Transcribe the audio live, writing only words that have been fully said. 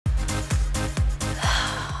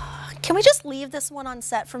Can we just leave this one on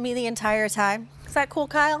set for me the entire time? Is that cool,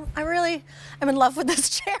 Kyle? I'm in love with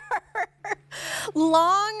this chair.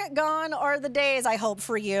 Long gone are the days, I hope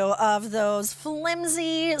for you, of those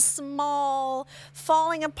flimsy, small,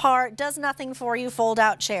 falling apart, does nothing for you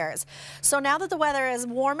fold-out chairs. So now that the weather is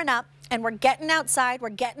warming up and we're getting outside, we're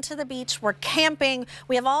getting to the beach, we're camping,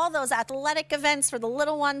 we have all those athletic events for the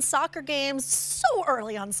little ones, soccer games, so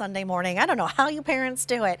early on Sunday morning. I don't know how you parents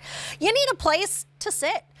do it. You need a place to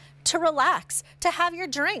sit, to relax, to have your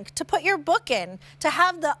drink, to put your book in, to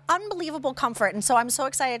have the unbelievable comfort. And so I'm so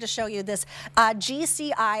excited to show you this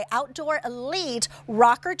GCI Outdoor Elite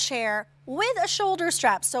rocker chair with a shoulder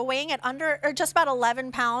strap. So weighing at under or just about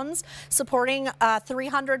 11 pounds, supporting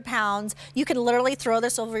 300 pounds. You can literally throw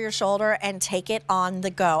this over your shoulder and take it on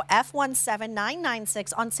the go.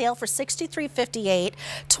 F17996 on sale for $63.58,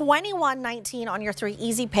 $21.19 on your 3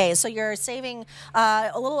 easy pays. So you're saving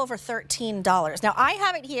a little over $13. Now I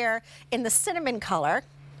have it here in the cinnamon color,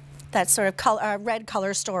 that sort of color, red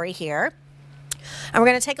color story here. And we're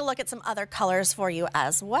going to take a look at some other colors for you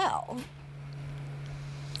as well.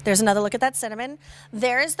 There's another look at that cinnamon.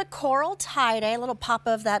 There is the coral tie-dye, a little pop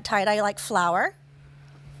of that tie-dye like flower.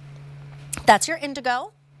 That's your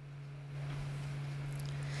indigo.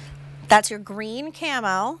 That's your green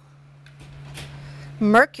camo.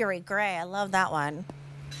 Mercury gray, I love that one.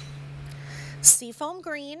 Seafoam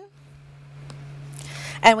green.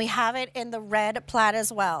 And we have it in the red plaid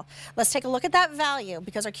as well. Let's take a look at that value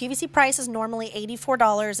because our QVC price is normally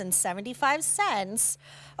 $84.75.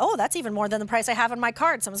 Oh, that's even more than the price I have on my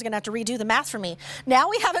card. Someone's going to have to redo the math for me. Now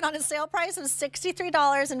we have it on a sale price of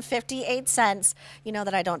 $63.58. You know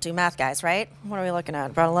that I don't do math, guys, right? What are we looking at?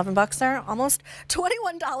 About 11 bucks there? Almost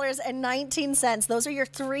 $21.19. Those are your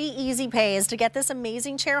 3 easy pays to get this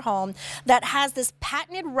amazing chair home that has this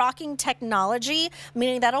patented rocking technology,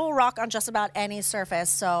 meaning that it will rock on just about any surface.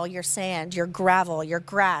 So your sand, your gravel, your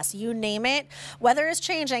grass, you name it. Weather is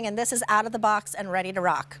changing, and this is out of the box and ready to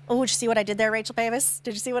rock. Oh, did you see what I did there, Rachel Pavis?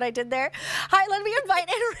 Did you see what I did there? Hi, let me invite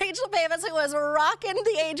in Rachel Pavis, who is rocking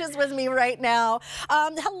the ages with me right now.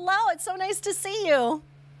 Hello, it's so nice to see you.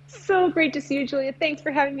 So great to see you, Julia. Thanks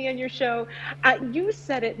for having me on your show. You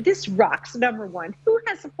said it. This rocks, number one. Who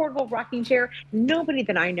has a portable rocking chair? Nobody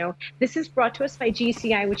that I know. This is brought to us by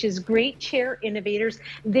GCI, which is Great Chair Innovators.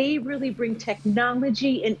 They really bring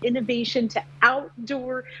technology and innovation to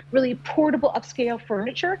outdoor, really portable, upscale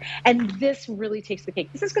furniture. And this really takes the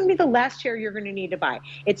cake. This is going to be the last chair you're going to need to buy.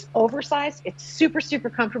 It's oversized. It's super, super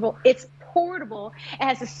comfortable. It's portable. It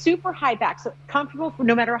has a super high back, so it's comfortable for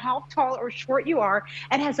no matter how tall or short you are.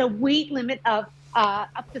 It has a weight limit of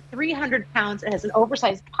up to 300 pounds. It has an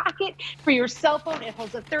oversized pocket for your cell phone. It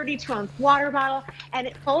holds a 32-ounce water bottle, and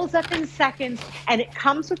it folds up in seconds, and it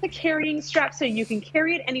comes with a carrying strap so you can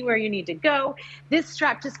carry it anywhere you need to go. This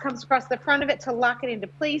strap just comes across the front of it to lock it into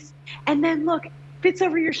place. And then look, fits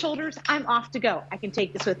over your shoulders. I'm off to go. I can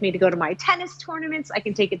take this with me to go to my tennis tournaments. I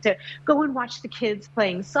can take it to go and watch the kids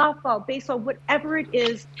playing softball, baseball, whatever it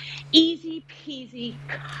is. Easy peasy,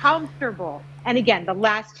 comfortable. And again, the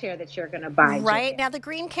last chair that you're going to buy. Right. Now the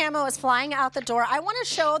green camo is flying out the door. I want to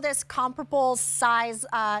show this comparable size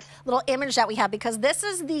little image that we have because this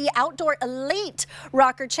is the Outdoor Elite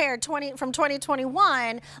rocker chair from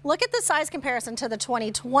 2021. Look at the size comparison to the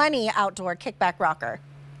 2020 Outdoor Kickback rocker.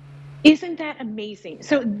 Isn't that amazing?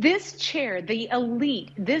 So this chair, the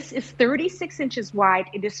Elite, this is 36 inches wide.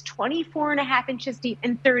 It is 24.5 inches deep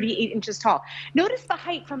and 38 inches tall. Notice the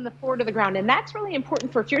height from the floor to the ground. And that's really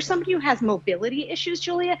important for if you're somebody who has mobility issues,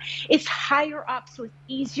 Julia. It's higher up, so it's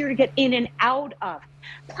easier to get in and out of.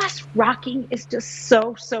 Plus, rocking is just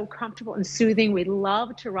so, so comfortable and soothing. We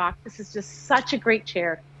love to rock. This is just such a great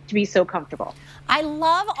chair to be so comfortable. I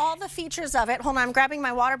love all the features of it. Hold on, I'm grabbing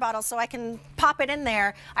my water bottle so I can pop it in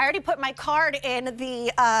there. I already put my card in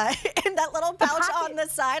the in that little pouch on the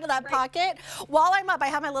side of that pocket. While I'm up, I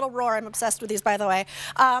have my little roar. I'm obsessed with these, by the way.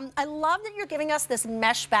 I love that you're giving us this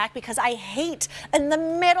mesh back because I hate in the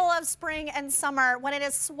middle of spring and summer when it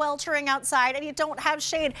is sweltering outside and you don't have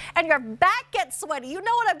shade and your back gets sweaty. You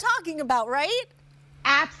know what I'm talking about, right?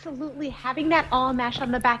 Absolutely. Having that all mesh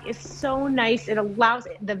on the back is so nice. It allows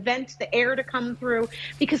the vent, the air to come through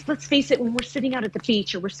because let's face it, when we're sitting out at the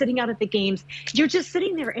beach or we're sitting out at the games, you're just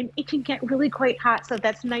sitting there and it can get really quite hot. So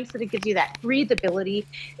that's nice that it gives you that breathability.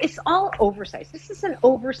 It's all oversized. This is an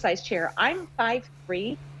oversized chair. I'm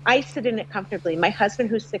 5'3". I sit in it comfortably. My husband,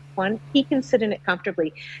 who's 6'1", he can sit in it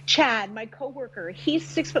comfortably. Chad, my coworker, he's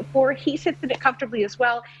 6'4", he sits in it comfortably as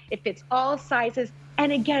well. It fits all sizes.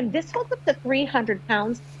 And again, this holds up to 300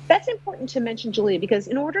 pounds. That's important to mention, Julia, because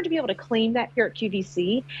in order to be able to claim that here at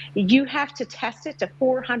QVC, you have to test it to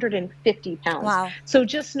 450 pounds. Wow. So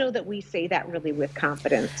just know that we say that really with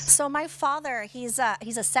confidence. So my father, he's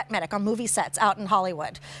a set medic on movie sets out in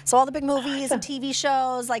Hollywood. So all the big movies and TV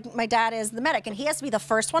shows, like my dad is the medic, and he has to be the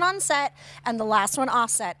first one on set and the last one off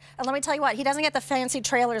set. And let me tell you what, he doesn't get the fancy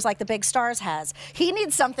trailers like the big stars has. He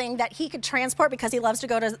needs something that he could transport because he loves to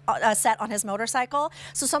go to a set on his motorcycle.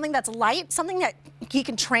 So something that's light, something that he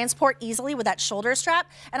can transport easily with that shoulder strap.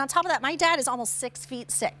 And on top of that, my dad is almost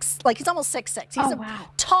 6'6". Like he's almost 6'6". He's a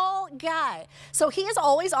tall guy. So he is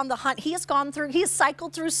always on the hunt. He has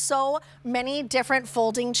cycled through so many different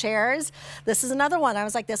folding chairs. This is another one. I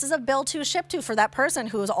was like, this is a bill to, ship to for that person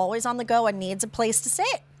who is always on the go and needs a place to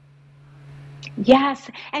sit. Yes,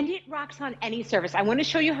 and it rocks on any surface. I want to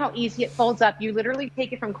show you how easy it folds up. You literally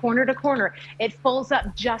take it from corner to corner. It folds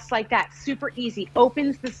up just like that, super easy.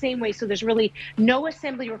 Opens the same way, so there's really no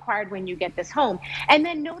assembly required when you get this home. And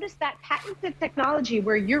then notice that patented technology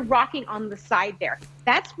where you're rocking on the side there.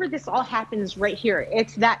 That's where this all happens right here.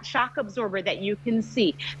 It's that shock absorber that you can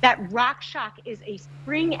see. That rock shock is a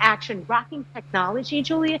spring action rocking technology,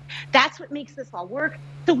 Julia. That's what makes this all work.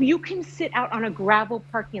 So you can sit out on a gravel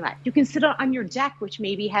parking lot. You can sit out on your deck, which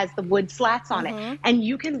maybe has the wood slats on it, and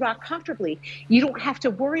you can rock comfortably. You don't have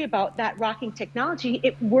to worry about that rocking technology.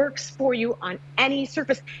 It works for you on any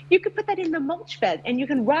surface. You could put that in the mulch bed, and you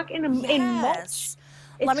can rock in mulch.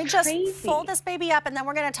 Let me just fold this baby up, and then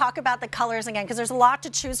we're going to talk about the colors again, because there's a lot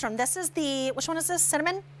to choose from. This is which one is this?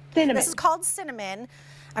 Cinnamon? Cinnamon. This is called cinnamon.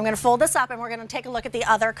 I'm going to fold this up, and we're going to take a look at the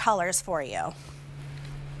other colors for you.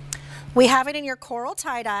 We have it in your coral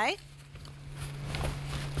tie-dye,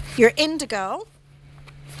 your indigo,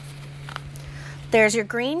 there's your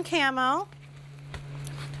green camo,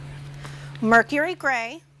 mercury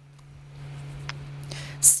gray,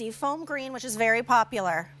 seafoam green, which is very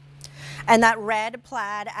popular, and that red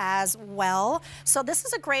plaid as well. So this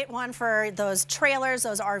is a great one for those trailers,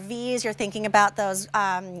 those RVs. You're thinking about those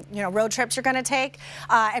road trips you're going to take,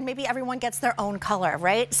 and maybe everyone gets their own color,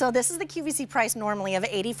 right? So this is the QVC price normally of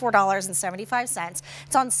 $84.75.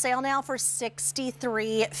 It's on sale now for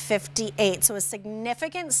 $63.58. So a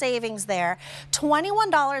significant savings there.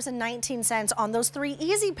 $21.19 on those 3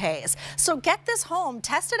 easy pays. So get this home,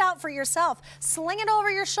 test it out for yourself, sling it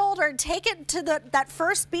over your shoulder, take it to that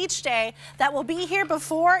first beach day that will be here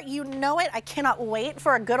before you know it. I cannot wait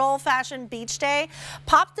for a good old-fashioned beach day.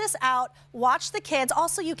 Pop this out, watch the kids.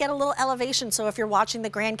 Also, you get a little elevation, so if you're watching the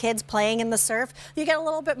grandkids playing in the surf, you get a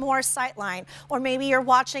little bit more sight line. Or maybe you're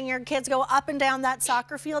watching your kids go up and down that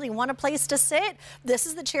soccer field. You want a place to sit? This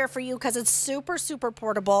is the chair for you because it's super, super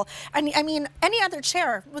portable. And I mean, any other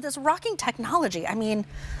chair with this rocking technology, I mean,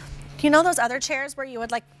 do you know those other chairs where you would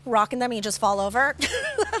like rock in them and you just fall over?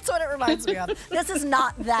 That's what it reminds me of. This is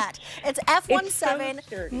not that. It's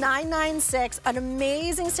F17996, an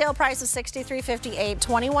amazing sale price of $63.58,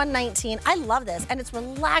 $21.19. I love this, and it's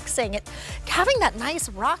relaxing. Having that nice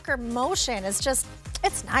rocker motion is just,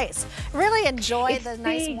 it's nice. Really enjoy the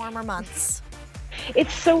nice warmer months.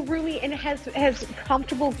 It's so roomy, and it has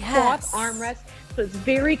comfortable cloth armrests. So it's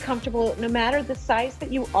very comfortable. No matter the size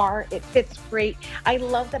that you are, it fits great. I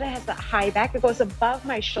love that it has that high back. It goes above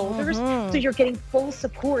my shoulders, so you're getting full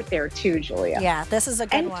support there too, Julia. Yeah, this is a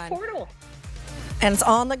good one. And portable. And it's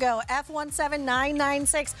on the go.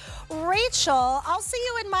 F17996. Rachel, I'll see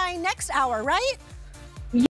you in my next hour, right?